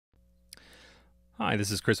Hi,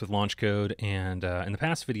 this is Chris with LaunchCode, and in the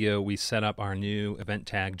past video we set up our new event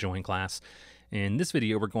tag join class. In this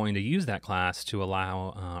video we're going to use that class to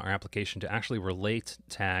allow our application to actually relate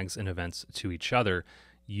tags and events to each other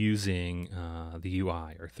using the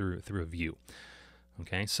UI or through a view.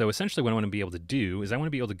 Okay, so essentially what I want to be able to do is I want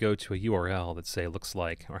to be able to go to a URL that say looks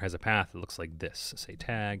like or has a path that looks like this. Say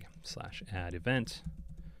tag/add event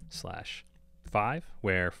 /5,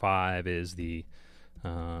 where 5 is the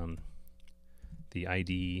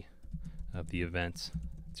ID of the event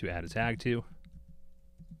to add a tag to.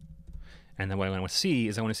 And then what I want to see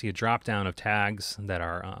is I want to see a drop down of tags that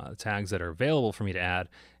are available for me to add.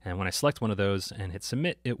 And when I select one of those and hit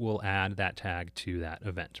submit, it will add that tag to that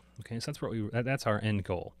event. Okay, so that's our end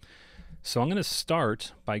goal. So I'm going to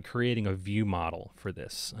start by creating a view model for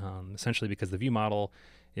this, essentially because the view model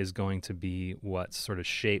is going to be what sort of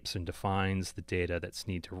shapes and defines the data that's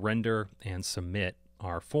need to render and submit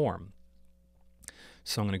our form.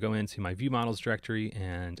 So I'm going to go into my view models directory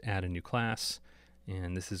and add a new class,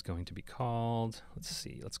 and this is going to be called,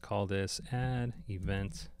 let's call this add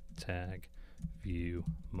event tag view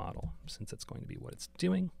model, since that's going to be what it's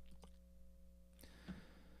doing.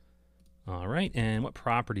 All right, and what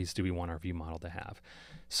properties do we want our view model to have?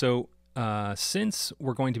 So since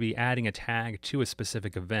we're going to be adding a tag to a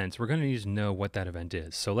specific event, we're going to need to know what that event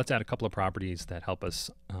is. So let's add a couple of properties that help us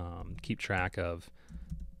keep track of,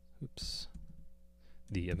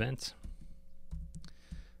 the event.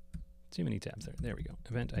 Too many tabs there. There we go.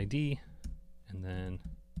 Event ID, and then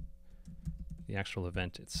the actual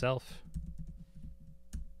event itself.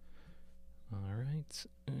 All right,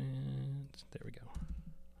 and there we go.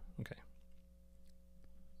 Okay.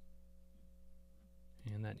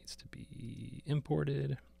 And that needs to be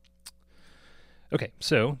imported. Okay,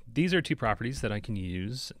 so these are two properties that I can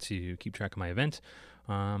use to keep track of my event.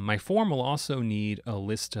 My form will also need a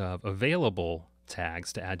list of available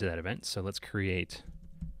tags to add to that event. So let's create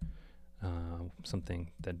something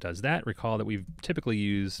that does that. Recall that we've typically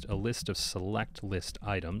used a list of select list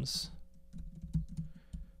items,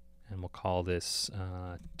 and we'll call this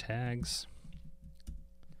tags.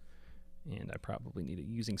 And I probably need a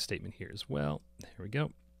using statement here as well. There we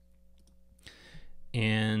go.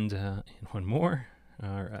 And one more.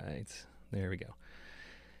 All right, there we go.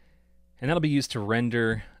 And that'll be used to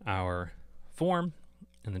render our form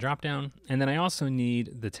in the dropdown. And then I also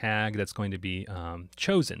need the tag that's going to be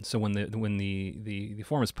chosen. So when the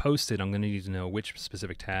form is posted, I'm going to need to know which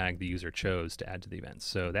specific tag the user chose to add to the event.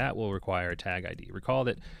 So that will require a tag ID. Recall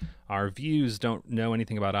that our views don't know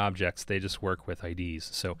anything about objects. They just work with IDs.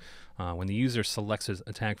 So when the user selects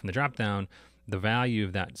a tag from the dropdown, the value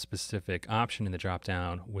of that specific option in the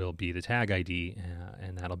dropdown will be the tag ID,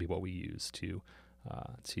 and that'll be what we use to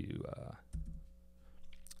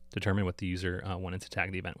determine what the user wanted to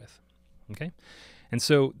tag the event with. Okay, and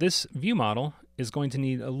so this view model is going to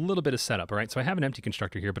need a little bit of setup. All right, so I have an empty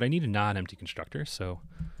constructor here, but I need a non-empty constructor.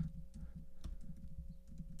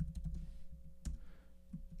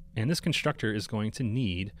 And this constructor is going to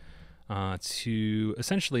need to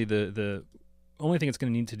essentially the only thing it's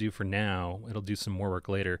going to need to do for now, it'll do some more work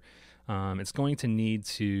later. It's going to need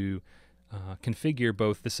to configure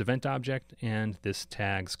both this event object and this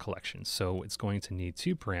tags collection. So it's going to need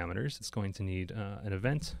two parameters. It's going to need an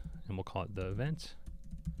event, and we'll call it the event.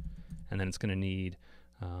 And then it's going to need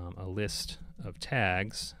a list of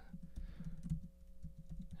tags,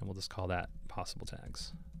 and we'll just call that possible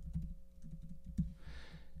tags.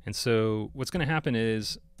 And so what's going to happen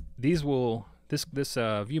is this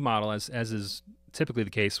view model, as is typically the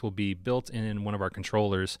case, will be built in one of our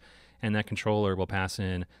controllers, and that controller will pass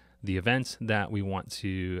in the event that we want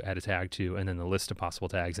to add a tag to, and then the list of possible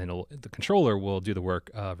tags, and the controller will do the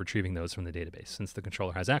work of retrieving those from the database, since the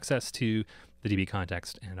controller has access to the DB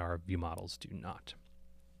context and our view models do not.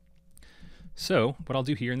 So what I'll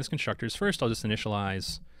do here in this constructor is first I'll just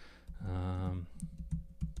initialize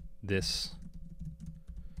this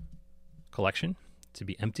collection to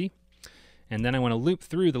be empty, and then I want to loop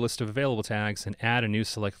through the list of available tags and add a new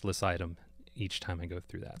select list item each time I go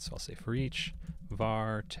through that. So I'll say for each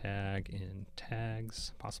var tag in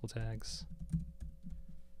tags, possible tags.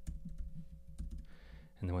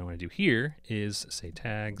 And then what I want to do here is say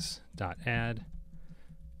tags.add,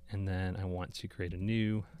 and then I want to create a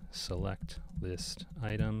new select list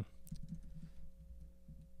item,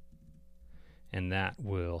 and that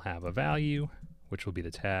will have a value, which will be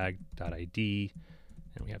the tag.id,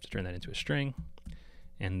 and we have to turn that into a string.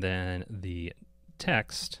 And then the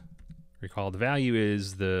text, recall the value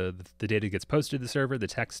is the data gets posted to the server. The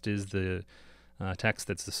text is the text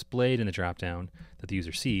that's displayed in the dropdown that the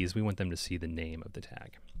user sees. We want them to see the name of the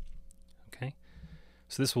tag. Okay,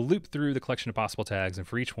 So this will loop through the collection of possible tags, and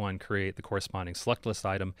for each one create the corresponding select list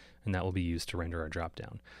item, and that will be used to render our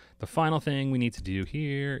dropdown. The final thing we need to do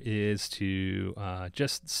here is to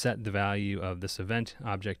just set the value of this event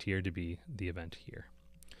object here to be the event here.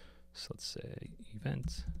 So let's say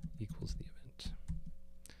event equals the event,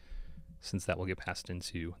 since that will get passed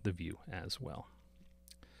into the view as well.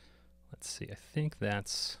 Let's see, I think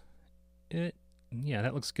that's it. Yeah,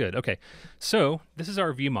 that looks good. Okay, so this is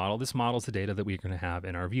our view model. This model is the data that we're going to have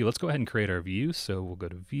in our view. Let's go ahead and create our view. So we'll go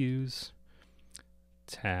to Views,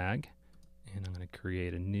 Tag, and I'm going to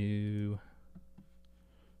create a new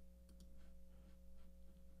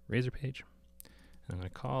Razor page. And I'm going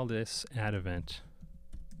to call this Add Event.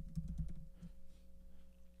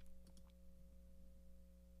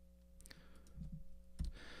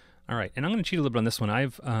 All right, and I'm going to cheat a little bit on this one.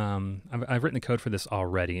 I've written the code for this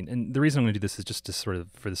already, and the reason I'm going to do this is just to sort of,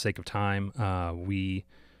 for the sake of time, we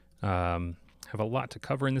have a lot to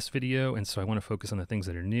cover in this video, and so I want to focus on the things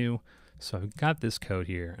that are new. So I've got this code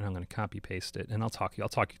here, and I'm going to copy paste it, and I'll talk you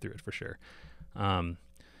through it for sure.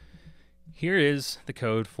 Here is the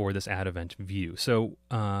code for this add event view. So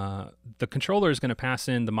the controller is going to pass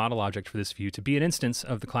in the model object for this view to be an instance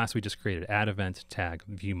of the class we just created, add event tag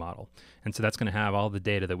view model. And so that's going to have all the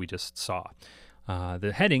data that we just saw.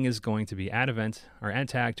 The heading is going to be add event or add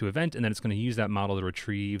tag to event, and then it's going to use that model to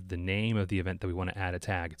retrieve the name of the event that we want to add a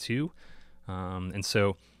tag to. And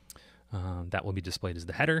so that will be displayed as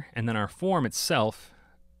the header. And then our form itself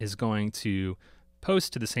is going to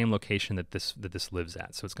post to the same location that this lives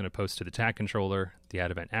at. So it's going to post to the tag controller, the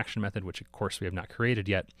add event action method, which of course we have not created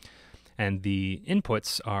yet. And the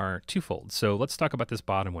inputs are twofold. So let's talk about this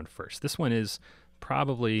bottom one first. This one is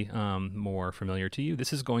probably more familiar to you.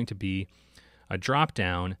 This is going to be a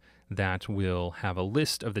drop-down that will have a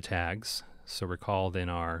list of the tags. So recall that in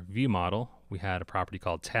our view model, we had a property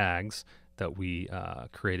called tags that we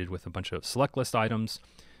created with a bunch of select list items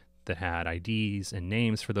that had IDs and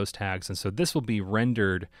names for those tags. And so this will be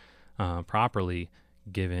rendered properly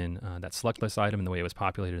given that select list item and the way it was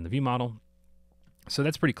populated in the view model. So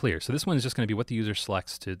that's pretty clear. So this one is just going to be what the user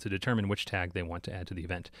selects to determine which tag they want to add to the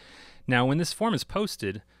event. Now, when this form is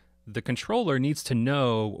posted, the controller needs to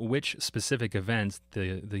know which specific event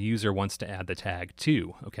the user wants to add the tag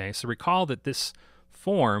to. Okay, so recall that this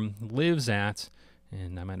form lives at,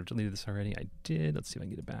 and I might have deleted this already. I did. Let's see if I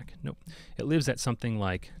can get it back. Nope. It lives at something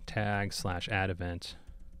like tag/add event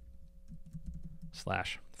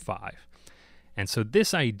 /5. And so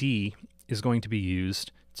this ID is going to be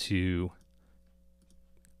used to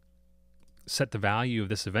set the value of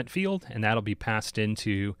this event field, and that'll be passed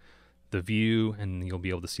into the view, and you'll be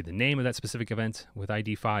able to see the name of that specific event with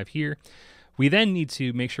ID 5 here. We then need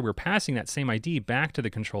to make sure we're passing that same ID back to the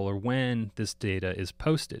controller when this data is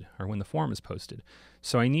posted, or when the form is posted.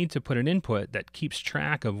 So I need to put an input that keeps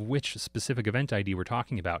track of which specific event ID we're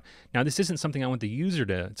talking about. Now, this isn't something I want the user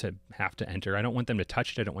to have to enter. I don't want them to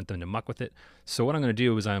touch it. I don't want them to muck with it. So what I'm going to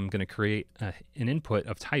do is I'm going to create an input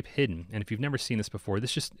of type hidden. And if you've never seen this before,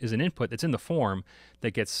 this just is an input that's in the form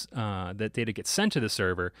that gets that data gets sent to the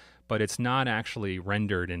server, but it's not actually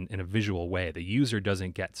rendered in a visual way. The user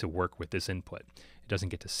doesn't get to work with this input. It doesn't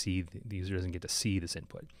get to see, the user doesn't get to see this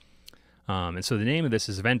input. And so the name of this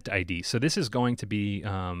is event ID. So this is going to be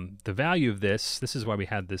the value of this. This is why we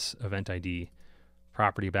had this event ID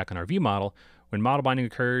property back on our view model. When model binding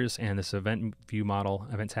occurs and this event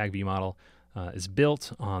tag view model is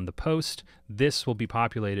built on the post, this will be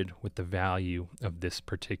populated with the value of this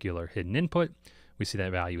particular hidden input. We see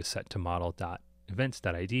that value is set to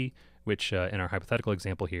model.events.id, which in our hypothetical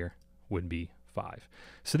example here would be 5.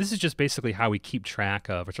 So this is just basically how we keep track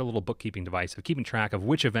of, it's a little bookkeeping device of keeping track of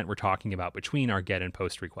which event we're talking about between our get and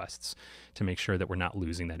post requests to make sure that we're not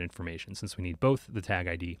losing that information, since we need both the tag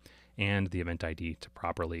ID and the event ID to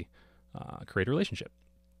properly create a relationship.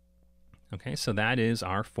 Okay, so that is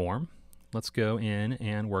our form. Let's go in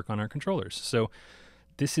and work on our controllers. So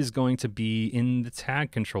this is going to be in the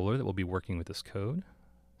tag controller that we'll be working with this code.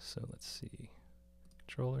 So let's see,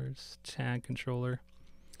 controllers, tag controller.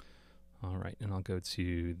 All right, and I'll go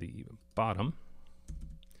to the bottom.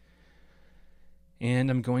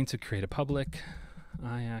 And I'm going to create a public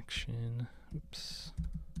iAction. Oops.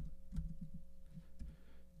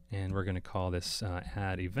 And we're going to call this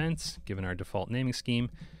add events, given our default naming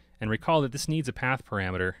scheme. And recall that this needs a path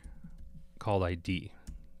parameter called ID,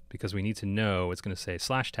 because we need to know, it's going to say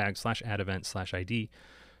 /tag/add event/ID,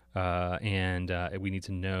 and we need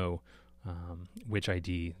to know which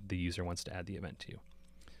ID the user wants to add the event to.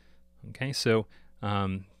 Okay, so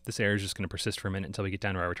this error is just going to persist for a minute until we get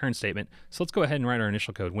down to our return statement. So let's go ahead and write our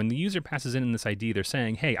initial code. When the user passes in this ID, they're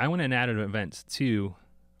saying, hey, I want to add an event to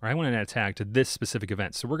or I want to add a tag to this specific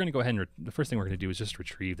event. So we're going to go ahead and the first thing we're going to do is just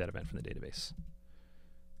retrieve that event from the database.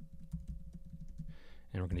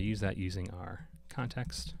 And we're going to use that using our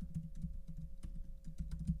context.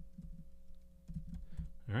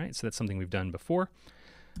 All right, so that's something we've done before.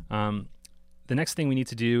 The next thing we need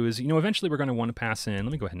to do is, eventually we're going to want to pass in,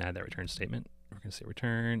 let me go ahead and add that return statement. We're going to say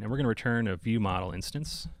return, and we're going to return a view model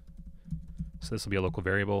instance. So this will be a local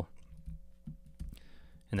variable.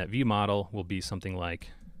 And that view model will be something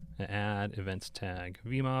like add events tag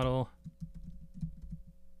view model.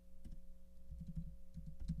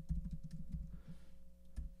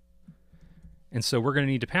 And so we're going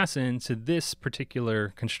to need to pass into this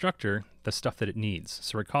particular constructor the stuff that it needs.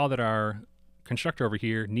 So recall that our constructor over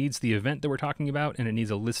here needs the event that we're talking about, and it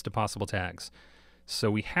needs a list of possible tags. So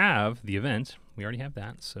we have the event. We already have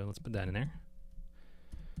that, so let's put that in there.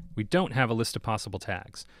 We don't have a list of possible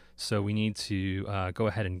tags. So we need to go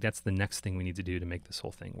ahead, and that's the next thing we need to do to make this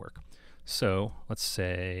whole thing work. So let's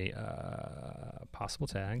say possible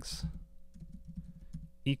tags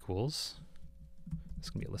equals, this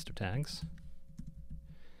is going to be a list of tags,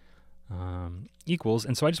 equals,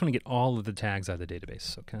 and so I just want to get all of the tags out of the database.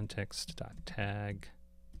 So context.tag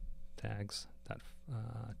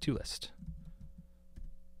tags.toList.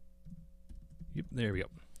 Yep, there we go,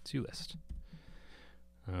 toList.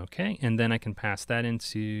 Okay, and then I can pass that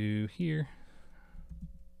into here,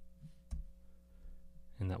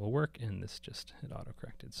 and that will work, and this just had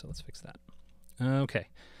auto-corrected, so let's fix that. Okay,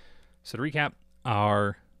 so to recap,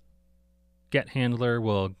 our get handler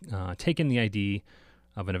will take in the ID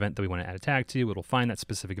of an event that we want to add a tag to. It'll find that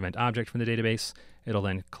specific event object from the database. It'll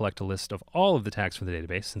then collect a list of all of the tags from the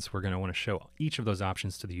database, since we're going to want to show each of those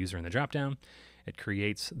options to the user in the dropdown. It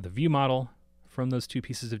creates the view model from those two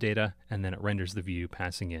pieces of data, and then it renders the view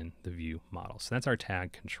passing in the view model. So that's our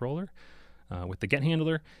tag controller with the get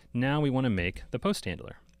handler. Now we want to make the post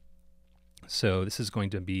handler. So this is going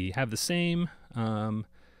to have the same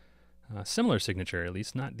similar signature, at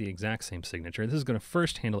least not the exact same signature. This is going to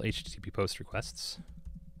first handle HTTP post requests.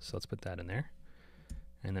 So let's put that in there.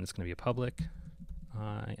 And then it's going to be a public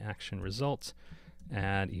action result,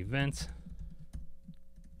 add event.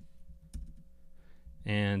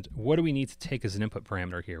 And what do we need to take as an input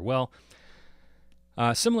parameter here? Well,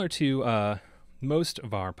 similar to most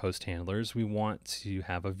of our post handlers, we want to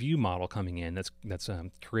have a view model coming in that's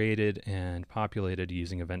created and populated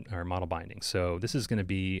using event or model binding. So this is going to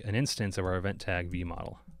be an instance of our event tag view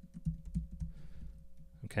model.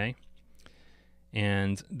 Okay,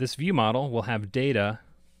 and this view model will have data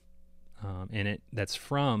in it that's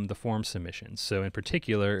from the form submission. So in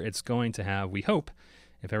particular, it's going to have, we hope,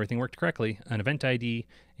 if everything worked correctly, an event ID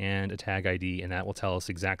and a tag ID, and that will tell us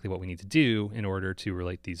exactly what we need to do in order to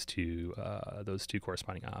relate these two, those two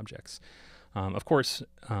corresponding objects. Of course,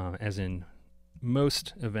 as in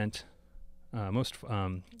most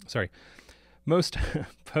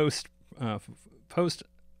post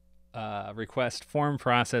request form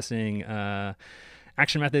processing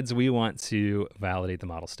action methods, we want to validate the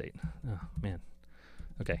model state. Oh man.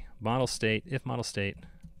 Okay, model state, if model state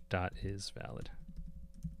dot is valid.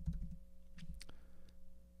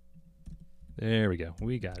 There we go.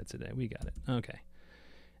 We got it today. We got it. Okay.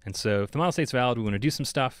 And so if the model state's valid, we want to do some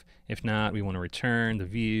stuff. If not, we want to return the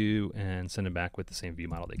view and send it back with the same view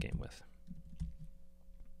model they came with.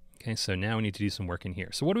 Okay, so now we need to do some work in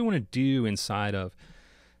here. So what do we want to do inside of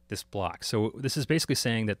this block? So this is basically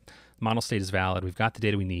saying that the model state is valid. We've got the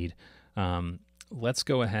data we need. Let's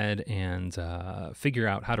go ahead and figure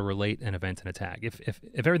out how to relate an event and a tag. If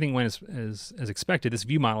everything went as expected, this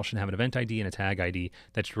view model should have an event ID and a tag ID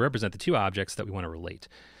that should represent the two objects that we want to relate.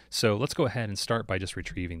 So let's go ahead and start by just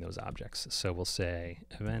retrieving those objects. So we'll say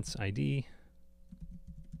events ID.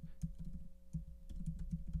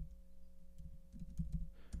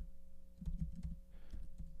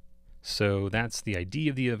 So that's the ID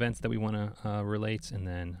of the events that we want to relate, and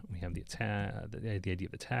then we have the ID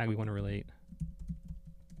of the tag we want to relate.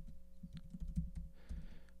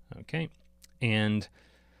 Okay, and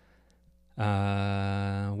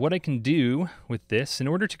what I can do with this, in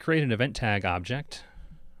order to create an event tag object,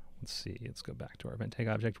 let's see, let's go back to our event tag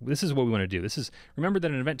object. This is what we want to do. Remember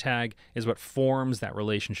that an event tag is what forms that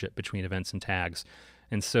relationship between events and tags.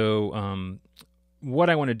 And so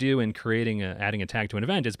what I want to do in adding a tag to an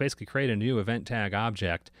event is basically create a new event tag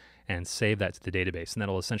object and save that to the database, and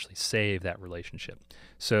that'll essentially save that relationship.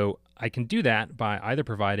 So I can do that by either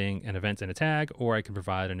providing an event and a tag, or I can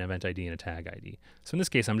provide an event ID and a tag ID. So in this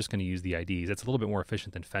case, I'm just going to use the IDs. That's a little bit more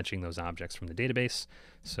efficient than fetching those objects from the database.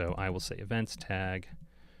 So I will say event tag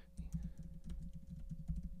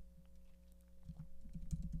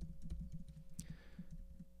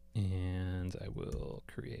And I will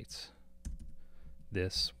create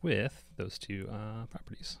this with those two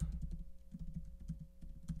properties.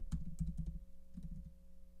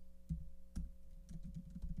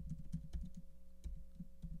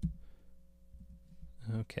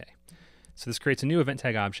 Okay, so this creates a new event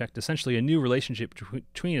tag object, essentially a new relationship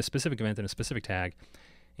between a specific event and a specific tag.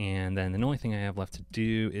 And then the only thing I have left to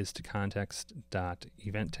do is to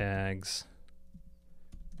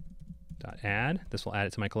context.eventTags.add. This will add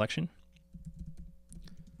it to my collection,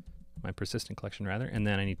 my persistent collection rather, and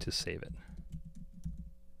then I need to save it.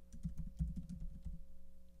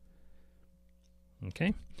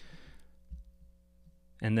 Okay.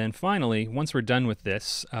 And then finally, once we're done with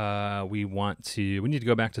this, we need to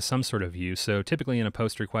go back to some sort of view. So typically in a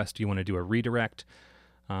post request, you want to do a redirect.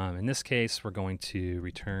 In this case, we're going to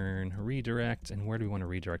return a redirect. And where do we want to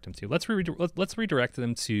redirect them to? Let's redirect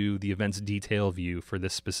them to the event's detail view for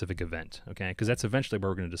this specific event, okay? Because that's eventually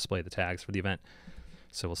where we're going to display the tags for the event.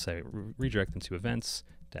 So we'll say redirect them to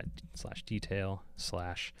events/detail/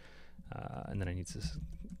 and then I need to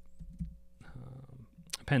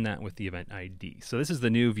append that with the event ID. So this is the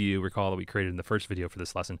new view, recall, that we created in the first video for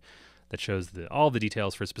this lesson that shows all the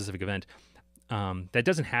details for a specific event. That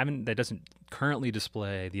doesn't currently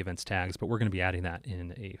display the event's tags, but we're going to be adding that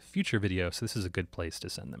in a future video, so this is a good place to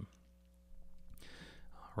send them.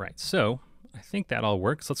 All right, so I think that all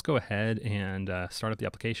works. Let's go ahead and start up the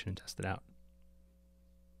application and test it out.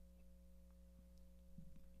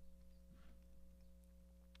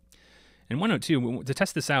 In 102, to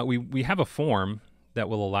test this out, we have a form that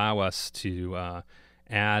will allow us to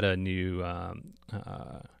add a new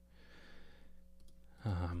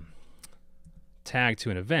tag to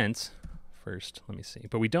an event. First, let me see.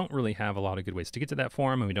 But we don't really have a lot of good ways to get to that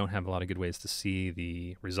form, and we don't have a lot of good ways to see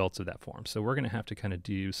the results of that form. So we're going to have to kind of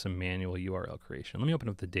do some manual URL creation. Let me open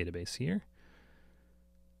up the database here.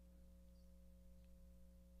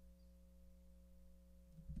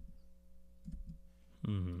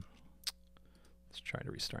 Let's try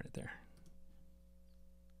to restart it there.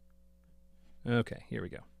 Okay, here we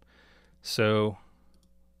go. So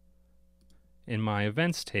in my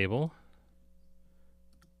events table,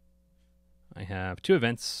 I have two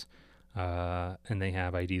events, and they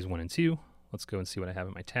have IDs 1 and 2. Let's go and see what I have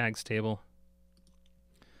in my tags table.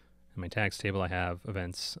 In my tags table, I have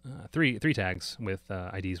events, three tags with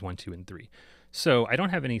IDs 1, 2, and 3. So I don't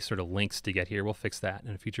have any sort of links to get here. We'll fix that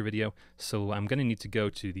in a future video. So I'm going to need to go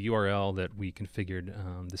to the URL that we configured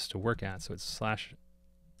this to work at. So it's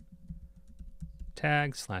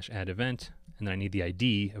 /tag/add event, and then I need the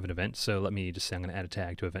ID of an event. So let me just say I'm going to add a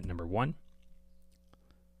tag to event number 1.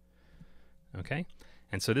 Okay,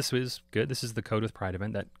 and so this was good. This is the Code with Pride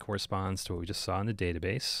event that corresponds to what we just saw in the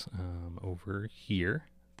database over here.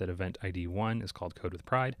 That event ID 1 is called Code with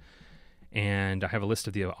Pride. And I have a list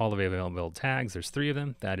of all the available tags. There's 3 of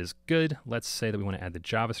them. That is good. Let's say that we want to add the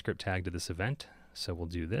JavaScript tag to this event. So we'll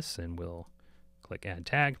do this, and we'll click Add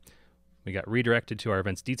Tag. We got redirected to our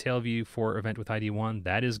events detail view for event with ID 1.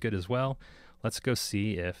 That is good as well. Let's go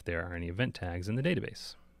see if there are any event tags in the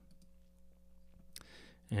database.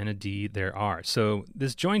 And indeed there are. So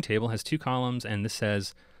this join table has 2 columns, and this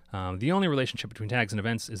says the only relationship between tags and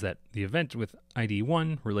events is that the event with ID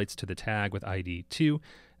 1 relates to the tag with ID 2.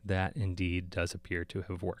 That indeed does appear to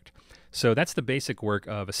have worked. So that's the basic work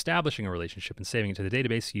of establishing a relationship and saving it to the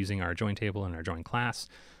database using our join table and our join class.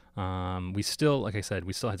 We still, like I said,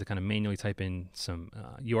 we still had to kind of manually type in some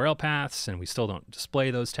URL paths, and we still don't display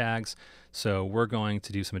those tags. So we're going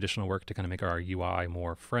to do some additional work to kind of make our UI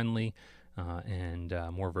more friendly and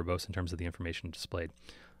more verbose in terms of the information displayed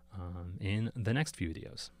in the next few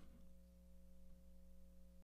videos.